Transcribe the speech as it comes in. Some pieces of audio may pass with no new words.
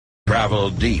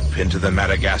travel deep into the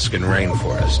Madagascan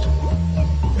rainforest.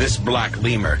 This black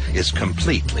lemur is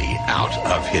completely out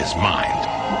of his mind.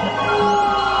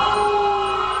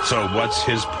 So what's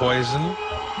his poison?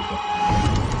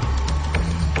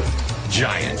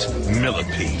 Giant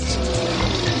millipedes.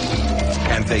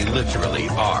 And they literally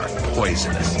are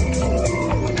poisonous.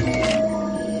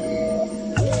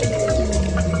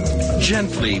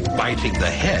 Gently biting the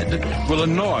head will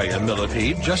annoy a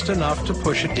millipede just enough to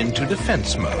push it into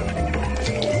defense mode,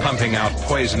 pumping out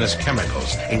poisonous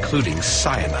chemicals, including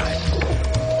cyanide.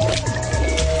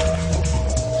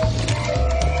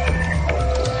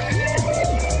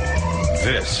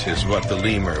 This is what the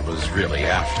lemur was really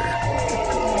after,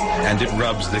 and it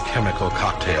rubs the chemical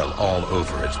cocktail all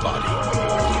over its body.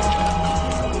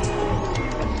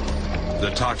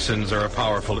 The toxins are a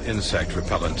powerful insect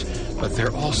repellent, but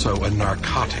they're also a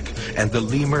narcotic, and the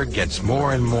lemur gets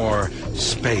more and more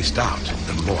spaced out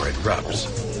the more it rubs.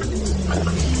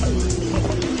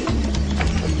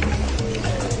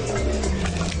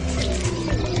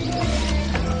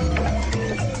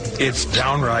 It's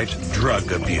downright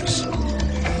drug abuse.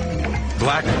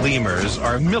 Black lemurs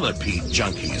are millipede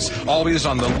junkies, always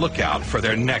on the lookout for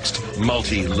their next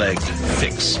multi-legged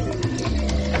fix.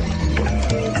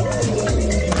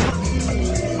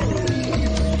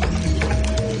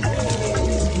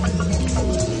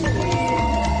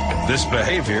 This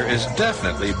behavior is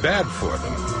definitely bad for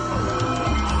them.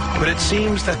 But it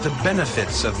seems that the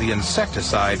benefits of the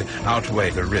insecticide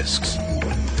outweigh the risks.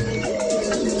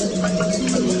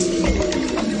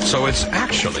 So it's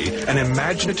actually an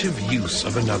imaginative use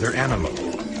of another animal.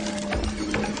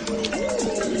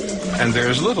 And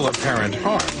there's little apparent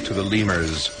harm to the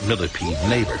lemur's millipede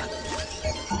neighbor.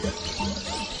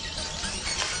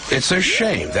 It's a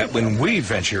shame that when we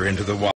venture into the wild,